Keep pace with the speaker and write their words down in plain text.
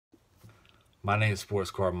My name's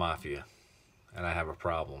Sports Car Mafia, and I have a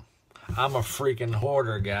problem. I'm a freaking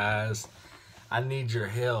hoarder, guys. I need your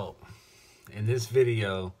help. In this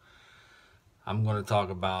video, I'm going to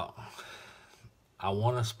talk about I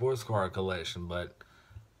want a sports car collection, but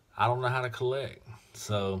I don't know how to collect.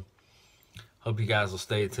 So, hope you guys will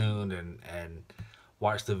stay tuned and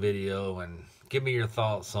watch the video and give me your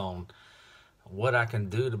thoughts on what I can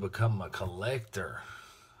do to become a collector.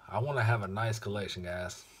 I want to have a nice collection,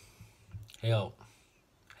 guys. Help.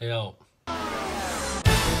 Help.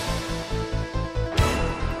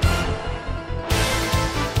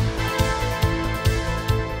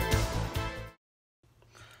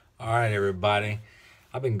 All right, everybody.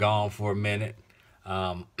 I've been gone for a minute,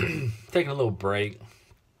 taking a little break,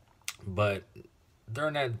 but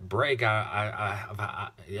during that break, I've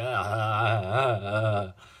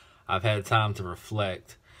had time to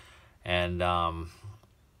reflect, and I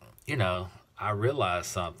realized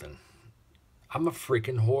something. I'm a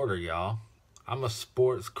freaking hoarder, y'all. I'm a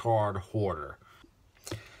sports card hoarder.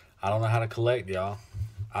 I don't know how to collect, y'all.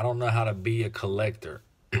 I don't know how to be a collector.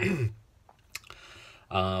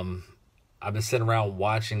 I've been sitting around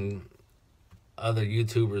watching other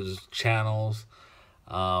YouTubers' channels.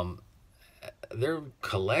 They're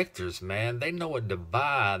collectors, man. They know what to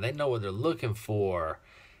buy. They know what they're looking for.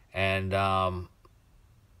 And,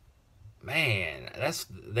 man,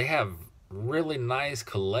 they have really nice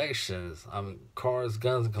collections. Cars,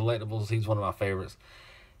 guns, and collectibles. He's one of my favorites.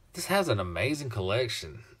 This has an amazing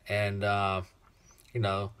collection. And, my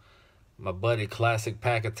buddy Classic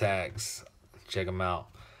Pack Attacks, check him out.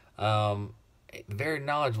 Very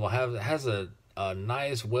knowledgeable. Has a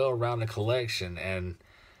nice, well-rounded collection, and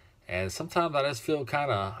sometimes I just feel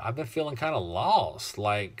I've been feeling kind of lost.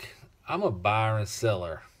 Like, I'm a buyer and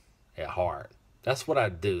seller at heart. That's what I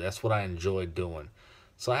do. That's what I enjoy doing.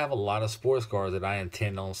 So I have a lot of sports cars that I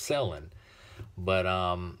intend on selling. But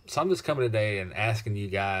so I'm just coming today and asking you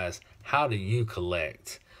guys, how do you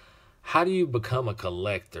collect? How do you become a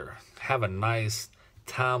collector? Have a nice,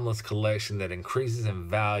 timeless collection that increases in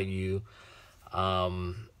value. Where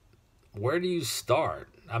do you start?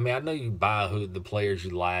 I mean, I know you buy the players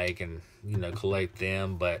you like and collect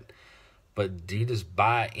them, but do you just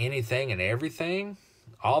buy anything and everything?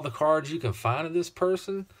 All the cards you can find of this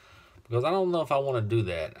person? Because I don't know if I want to do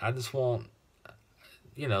that. I just want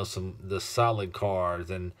the solid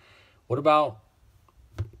cards. And what about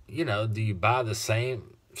do you buy the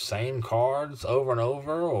same cards over and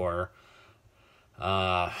over, or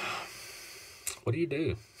what do you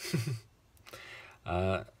do?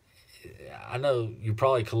 I know you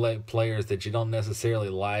probably collect players that you don't necessarily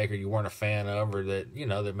like, or you weren't a fan of, or that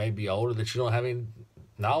that may be older that you don't have any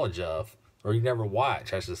knowledge of, or you never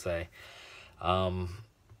watch, I should say.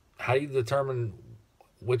 How do you determine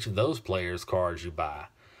which of those players' cards you buy?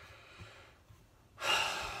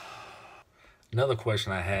 Another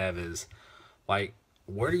question I have is, like,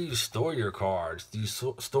 where do you store your cards? Do you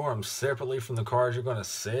store them separately from the cards you're going to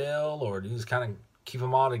sell, or do you just kind of keep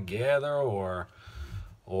them all together, or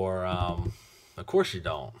of course you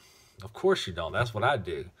don't. Of course you don't. That's what I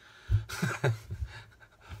do.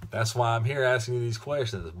 That's why I'm here asking you these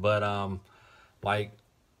questions. But like,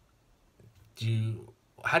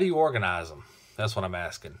 how do you organize them? That's what I'm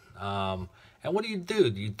asking. And what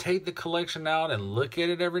do? Do you take the collection out and look at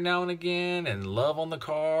it every now and again and love on the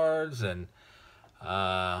cards, and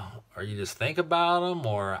or you just think about them,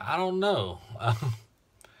 or I don't know.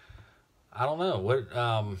 I don't know what.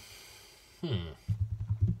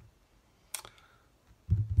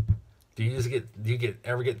 Do you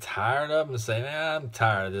ever get tired of them and say, man, I'm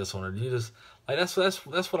tired of this one? Or do you just, like, that's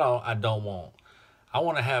what I don't want. I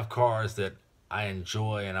want to have cars that I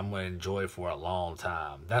enjoy and I'm going to enjoy for a long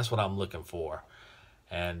time. That's what I'm looking for.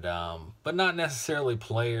 And but not necessarily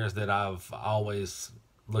players that I've always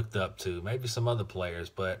looked up to. Maybe some other players,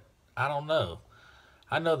 but I don't know.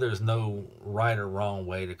 I know there's no right or wrong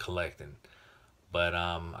way to collecting. But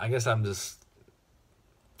I guess I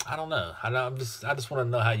don't know. I just want to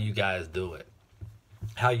know how you guys do it.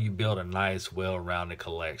 How you build a nice, well-rounded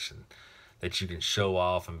collection that you can show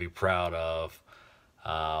off and be proud of.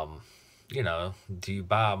 Do you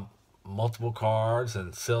buy multiple cards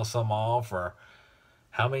and sell some off, or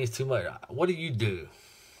how many is too much? What do you do?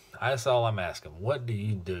 That's all I'm asking. What do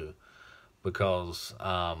you do? Because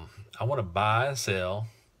I want to buy and sell,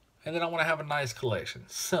 and then I want to have a nice collection.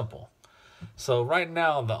 Simple. So right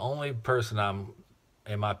now, the only person I'm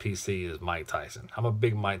in my PC is Mike Tyson. I'm a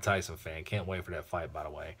big Mike Tyson fan. Can't wait for that fight, by the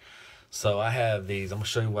way. So I have these. I'm going to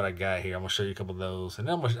show you what I got here. I'm going to show you a couple of those. And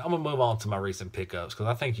then I'm going to move on to my recent pickups, because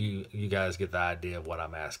I think you guys get the idea of what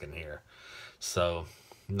I'm asking here. So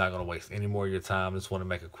I'm not going to waste any more of your time. I just want to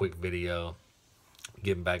make a quick video.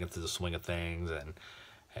 getting back into the swing of things, and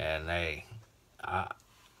hey, I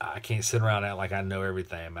can't sit around and act like I know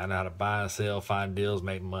everything. I know how to buy and sell, find deals,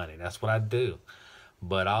 make money. That's what I do.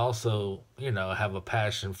 But I also, have a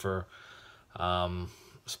passion for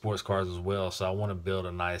sports cars as well. So I want to build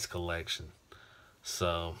a nice collection.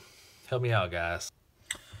 So help me out, guys.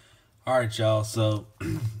 All right, y'all. So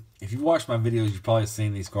if you've watched my videos, you've probably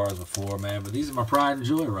seen these cars before, man. But these are my pride and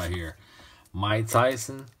joy right here. Mike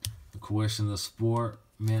Tyson, The Question of the Sport,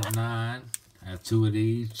 Mint 9. I have 2 of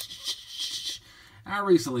these. I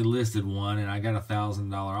recently listed one, and I got a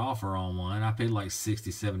 $1,000 offer on one. I paid like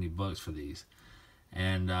 $60-70 for these.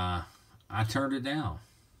 And I turned it down.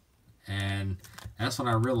 And that's when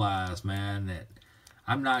I realized, man, that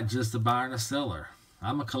I'm not just a buyer and a seller.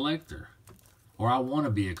 I'm a collector. Or I want to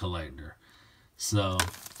be a collector. So,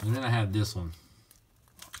 and then I have this one.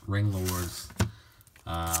 Ring Lords.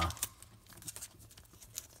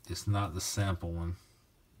 It's not the sample one.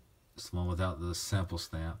 It's the one without the sample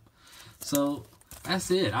stamp. So, that's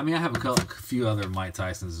it. I mean, I have a few other Mike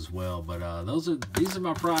Tysons as well. But these are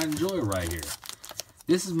my pride and joy right here.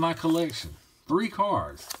 This is my collection. 3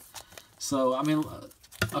 cards. So, I mean,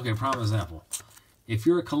 okay, prime example. If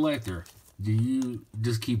you're a collector, do you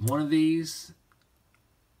just keep one of these?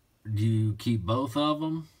 Do you keep both of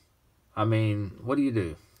them? I mean, what do you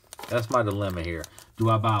do? That's my dilemma here. Do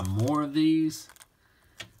I buy more of these?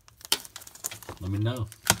 Let me know.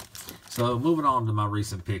 So, moving on to my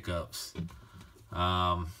recent pickups.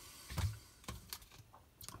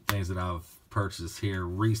 Things that I've purchased here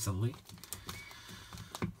recently.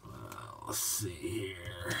 Let's see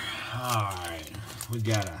here. Alright. We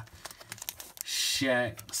got a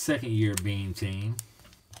Shaq second-year beam team.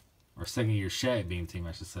 Or second-year Shaq beam team,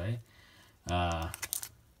 I should say.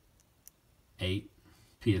 8.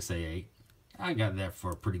 PSA 8. I got that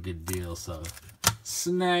for a pretty good deal, so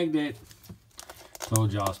snagged it.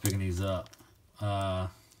 Told y'all I was picking these up.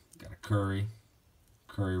 Got a Curry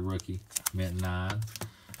rookie, Mint 9.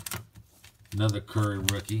 Another Curry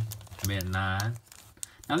rookie, Mint 9.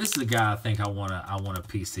 Now this is a guy I think I want a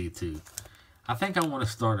PC too. I think I want to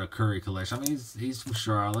start a Curry collection. I mean, he's from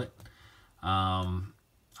Charlotte. I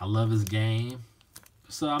love his game.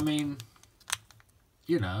 So I mean,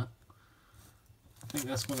 I think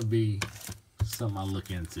that's going to be something I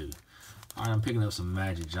look into. All right, I'm picking up some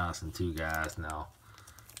Magic Johnson too, guys. Now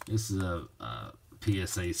this is a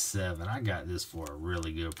PSA 7. I got this for a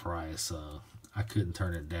really good price, so I couldn't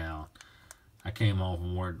turn it down. I came home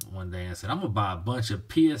from work one day and said, I'm going to buy a bunch of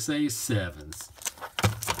PSA 7s.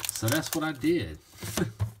 So that's what I did.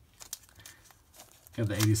 Got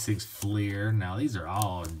the 86 Fleer. Now these are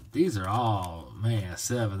all man,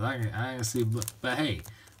 7s. I can see, but hey,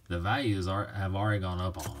 the values have already gone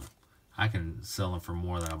up on them. I can sell them for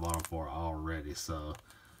more than I bought them for already. So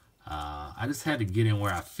I just had to get in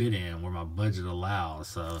where I fit in, where my budget allows.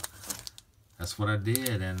 So that's what I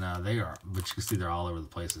did, and but you can see they're all over the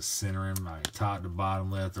place. The centering, I mean, top to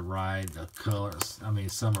bottom, left to right, the colors. I mean,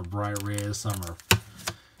 some are bright red, some are,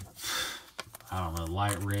 I don't know,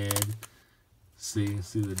 light red. See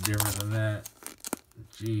the difference in that?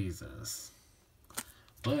 Jesus.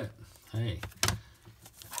 But, hey,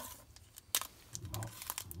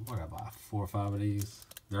 what did I buy? 4 or 5 of these?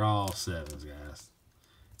 They're all 7s, guys.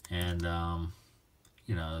 And,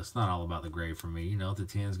 it's not all about the grade for me. If the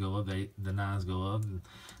 10s go up, the 9s go up, and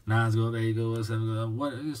 9s go up, 8 go up, 7 go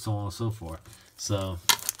up, so on and so forth. So,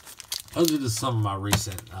 those are just some of my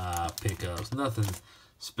recent pickups. Nothing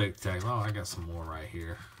spectacular. Oh, I got some more right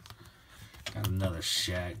here. Got another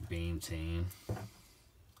Shaq beam team.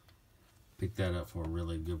 Picked that up for a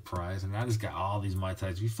really good price. And I just got all these Mike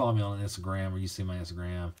Tysons. If you follow me on Instagram or you see my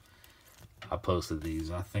Instagram, I posted these.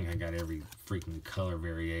 I think I got every freaking color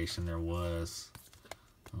variation there was.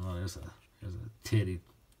 Oh, there's a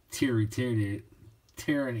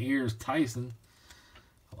tearing ears Tyson.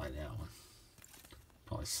 I like that one.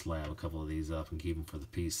 Probably slab a couple of these up and keep them for the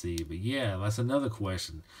PC. But yeah, that's another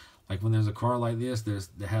question. Like when there's a car like this,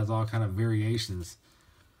 that has all kind of variations.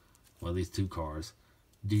 Well, these 2 cars.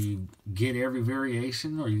 Do you get every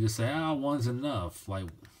variation, or you just say, one's enough? Like,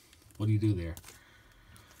 what do you do there?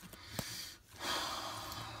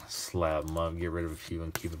 Slab them up, get rid of a few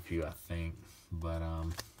and keep a few, I think. But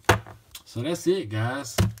so that's it,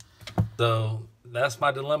 guys. So that's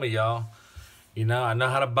my dilemma, y'all. I know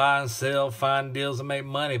how to buy and sell, find deals and make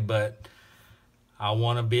money, but I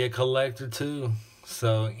want to be a collector too.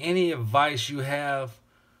 So any advice you have,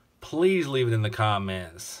 please leave it in the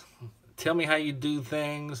comments. Tell me how you do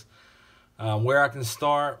things, where I can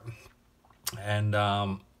start, and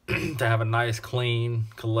to have a nice, clean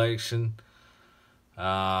collection,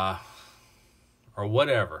 or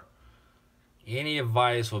whatever. Any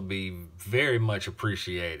advice would be very much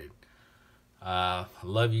appreciated.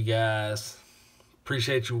 Love you guys.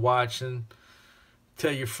 Appreciate you watching.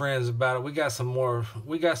 Tell your friends about it. We got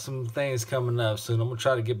some things coming up soon. I'm gonna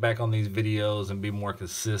try to get back on these videos and be more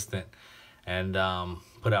consistent and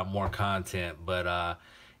put out more content. But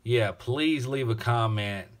yeah, please leave a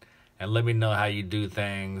comment and let me know how you do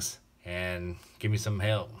things and give me some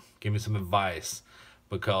help. Give me some advice,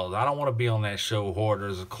 because I don't want to be on that show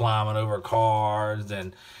Hoarders, climbing over cars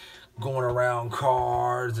and going around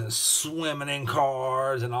cars and swimming in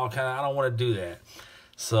cars and all kind of. I don't want to do that.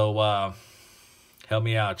 So help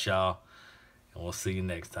me out, y'all, and we'll see you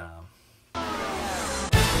next time.